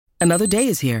Another day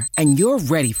is here, and you're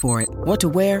ready for it. What to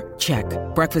wear? Check.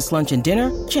 Breakfast, lunch, and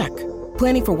dinner? Check.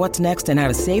 Planning for what's next and how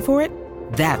to save for it?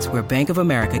 That's where Bank of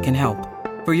America can help.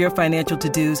 For your financial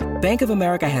to-dos, Bank of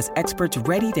America has experts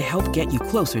ready to help get you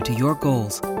closer to your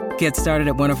goals. Get started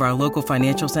at one of our local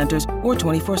financial centers or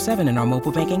 24/7 in our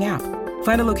mobile banking app.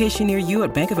 Find a location near you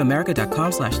at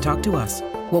bankofamerica.com/talktous.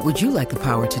 What would you like the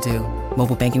power to do?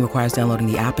 Mobile banking requires downloading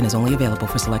the app and is only available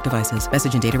for select devices.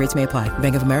 Message and data rates may apply.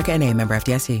 Bank of America N.A., member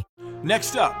FDIC.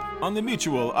 Next up on the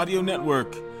Mutual Audio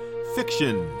Network,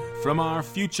 Fiction from Our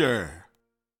Future.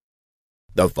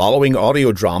 The following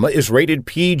audio drama is rated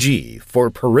PG for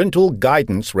parental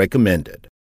guidance recommended.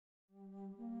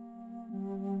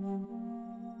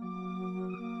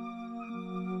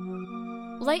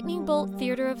 Lightning Bolt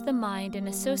Theater of the Mind, in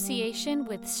association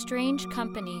with Strange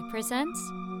Company, presents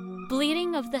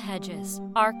Bleeding of the Hedges,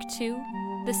 Arc 2,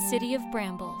 The City of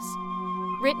Brambles.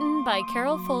 Written by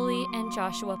Carol Foley and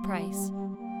Joshua Price.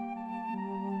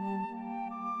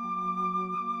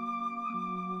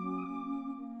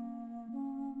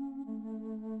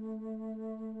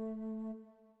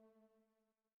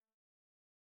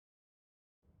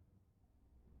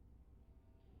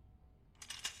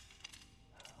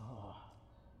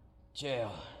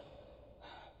 Jail.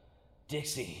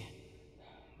 Dixie,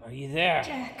 are you there?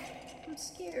 Jack, I'm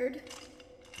scared.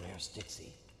 Where's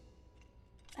Dixie?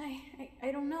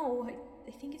 I don't know.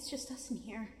 I think it's just us in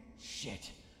here.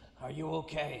 Shit. Are you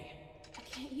okay? I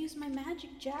can't use my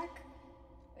magic, Jack.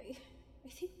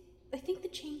 I think the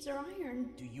chains are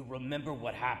iron. Do you remember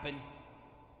what happened?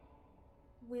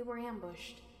 We were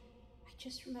ambushed. I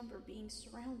just remember being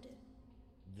surrounded.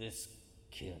 This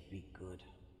can't be good.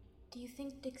 Do you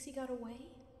think Dixie got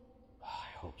away?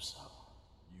 I hope so.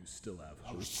 You still have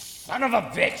hope. You son of a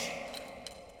bitch!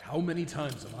 How many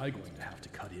times am I going to have to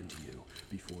cut into you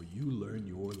before you learn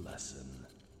your lesson?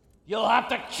 You'll have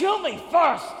to kill me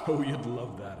first! Oh, you'd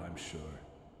love that, I'm sure.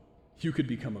 You could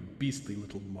become a beastly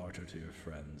little martyr to your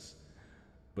friends.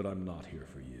 But I'm not here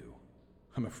for you.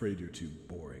 I'm afraid you're too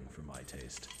boring for my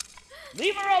taste.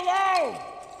 Leave her alone!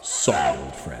 Sorry,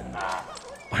 old friend.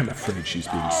 I'm afraid she's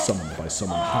being summoned by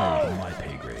someone higher than my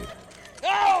pay grade.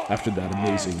 After that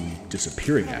amazing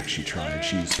disappearing act she tried,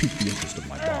 she's piqued the interest of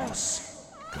my boss.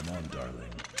 Come on,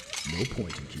 darling. No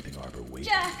point in keeping Arbor waiting.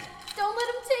 Jack, don't let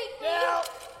him take me! Help!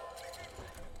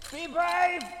 Be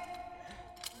brave!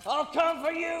 I'll come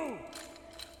for you!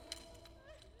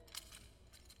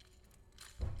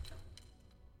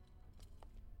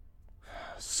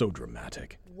 So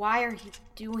dramatic. Why are you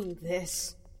doing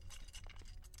this?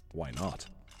 Why not?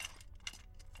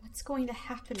 What's going to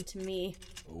happen to me?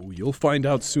 Oh, you'll find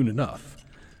out soon enough.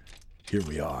 Here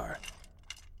we are.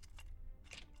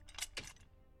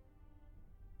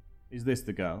 Is this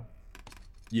the girl?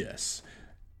 Yes.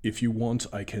 If you want,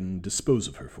 I can dispose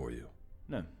of her for you.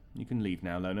 No, you can leave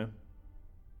now, Lono.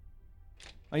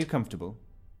 Are you comfortable?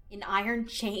 In iron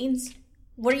chains?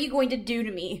 What are you going to do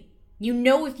to me? You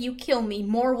know if you kill me,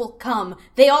 more will come.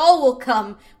 They all will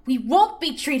come. We won't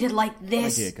be treated like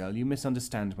this. My dear girl, you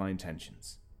misunderstand my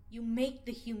intentions. You make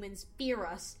the humans fear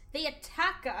us. They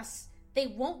attack us. They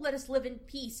won't let us live in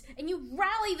peace, and you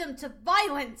rally them to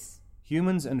violence.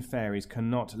 Humans and fairies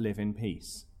cannot live in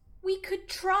peace. We could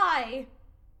try.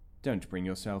 Don't bring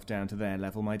yourself down to their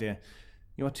level, my dear.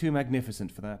 You are too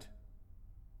magnificent for that.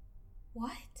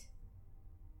 What?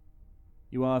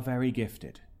 You are very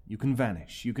gifted. You can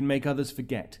vanish. You can make others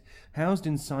forget. Housed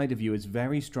inside of you is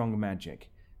very strong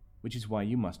magic, which is why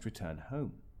you must return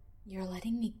home. You're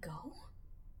letting me go?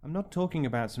 I'm not talking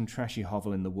about some trashy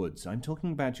hovel in the woods. I'm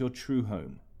talking about your true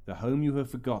home, the home you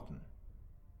have forgotten.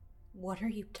 What are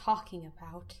you talking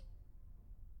about?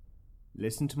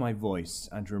 Listen to my voice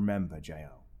and remember,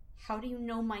 J.O. How do you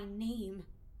know my name?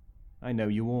 I know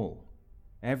you all.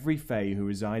 Every Fae who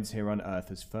resides here on Earth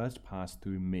has first passed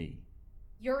through me.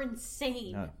 You're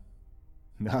insane.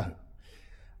 No.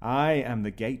 I am the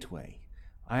gateway.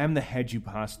 I am the hedge you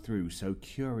pass through so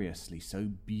curiously, so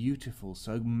beautiful,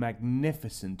 so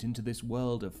magnificent into this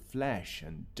world of flesh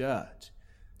and dirt.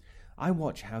 I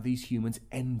watch how these humans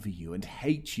envy you and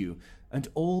hate you, and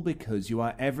all because you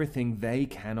are everything they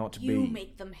cannot be. You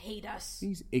make them hate us.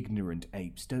 These ignorant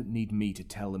apes don't need me to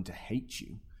tell them to hate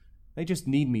you. They just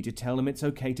need me to tell them it's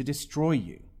okay to destroy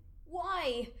you.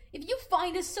 Why? If you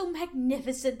find us so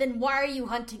magnificent, then why are you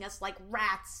hunting us like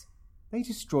rats? They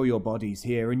destroy your bodies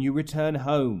here and you return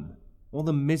home. All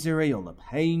the misery, all the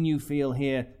pain you feel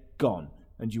here, gone,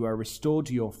 and you are restored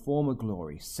to your former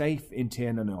glory, safe in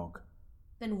Tir na nog.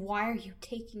 Then why are you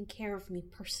taking care of me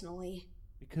personally?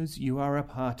 Because you are a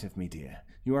part of me, dear.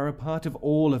 You are a part of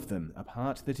all of them, a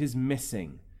part that is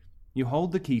missing. You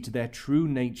hold the key to their true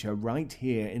nature right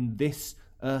here in this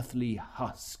earthly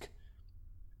husk.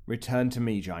 Return to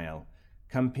me, Jael.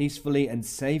 Come peacefully and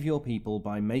save your people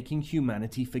by making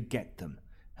humanity forget them.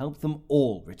 Help them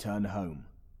all return home.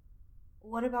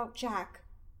 What about Jack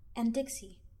and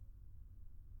Dixie?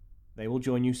 They will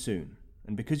join you soon,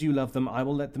 and because you love them, I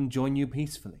will let them join you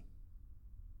peacefully.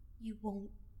 You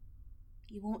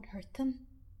won't hurt them?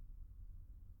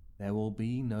 There will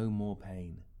be no more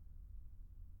pain.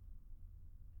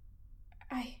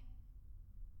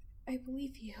 I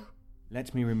believe you.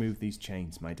 Let me remove these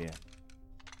chains, my dear.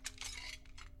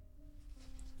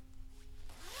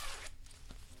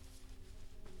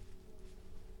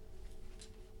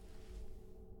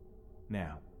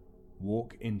 Now,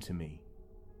 walk into me.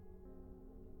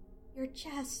 Your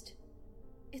chest.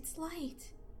 It's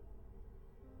light.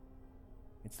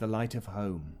 It's the light of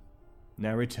home.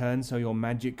 Now return so your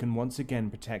magic can once again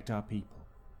protect our people.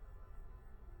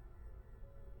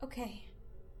 Okay,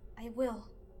 I will.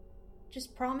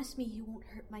 Just promise me you won't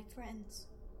hurt my friends.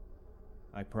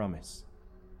 I promise.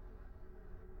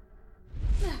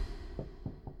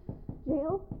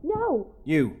 Jael? No!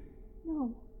 You!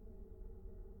 No.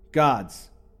 Guards!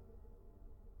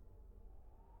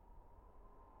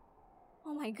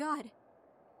 Oh my god.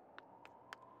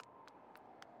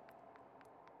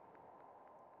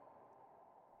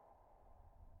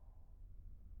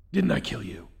 Didn't I kill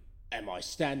you? Am I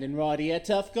standing right here,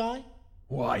 tough guy?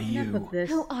 Why you?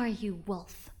 Who are you,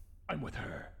 Wolf? I'm with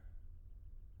her.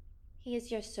 He is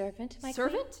your servant, my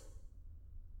Servant?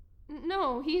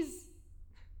 No, he's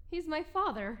my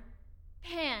father.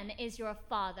 Pan is your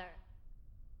father.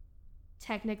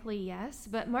 Technically, yes,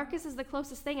 but Marcus is the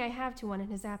closest thing I have to one in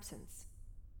his absence.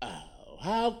 Oh,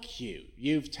 how cute.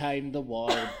 You've tamed the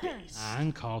wild beast.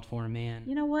 Uncalled for, man.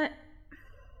 You know what?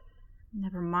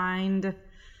 Never mind.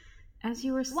 As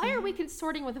you were saying... Why are we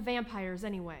consorting with vampires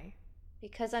anyway?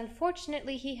 Because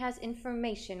unfortunately he has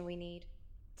information we need.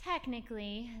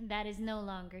 Technically, that is no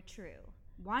longer true.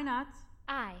 Why not?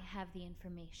 I have the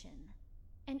information.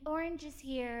 And Orange is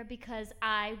here because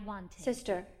I want him.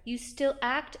 Sister, you still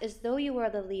act as though you were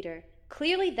the leader.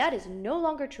 Clearly that is no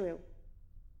longer true.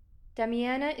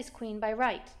 Damiana is queen by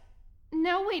right.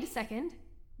 No, wait a second.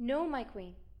 No, my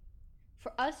queen.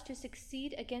 For us to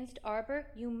succeed against Arbor,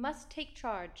 you must take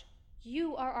charge.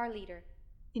 You are our leader.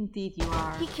 Indeed you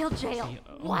are. He killed Jael.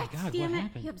 Oh my god, Damn what it,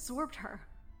 happened? he absorbed her.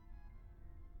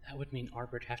 That would mean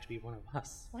Arbor'd have to be one of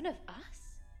us. One of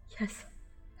us? Yes,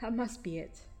 that must be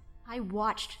it. I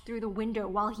watched through the window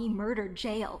while he murdered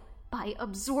Jael by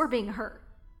absorbing her.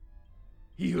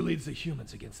 He who leads the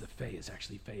humans against the Fae is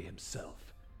actually Fae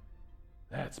himself.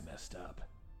 That's messed up.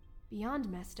 Beyond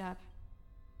messed up.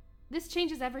 This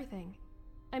changes everything.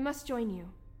 I must join you.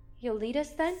 You'll lead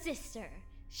us then? Sister,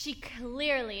 she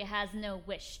clearly has no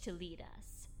wish to lead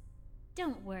us.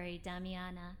 Don't worry,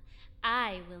 Damiana.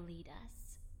 I will lead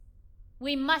us.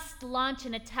 We must launch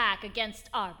an attack against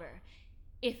Arbor.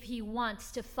 If he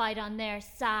wants to fight on their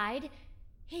side,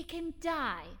 he can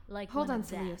die like Hold one on, of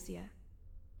them. Seleucia.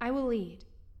 I will lead.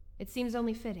 It seems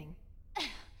only fitting.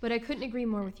 But I couldn't agree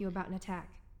more with you about an attack.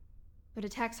 But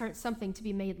attacks aren't something to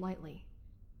be made lightly.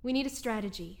 We need a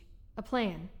strategy, a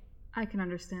plan. I can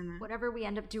understand that. Whatever we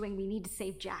end up doing, we need to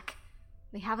save Jack.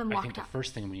 They have him I locked think the up.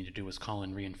 first thing we need to do is call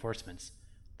in reinforcements.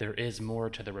 There is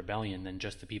more to the rebellion than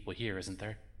just the people here, isn't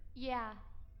there? Yeah.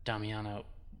 Damiana,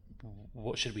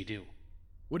 what should we do?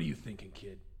 What are you thinking,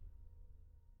 kid?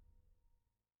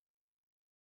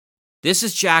 This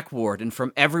is Jack Ward, and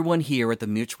from everyone here at the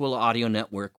Mutual Audio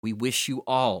Network, we wish you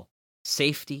all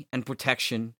safety and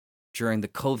protection during the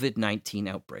COVID-19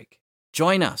 outbreak.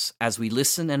 Join us as we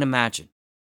listen and imagine,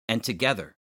 and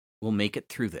together we'll make it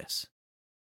through this.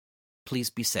 Please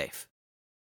be safe.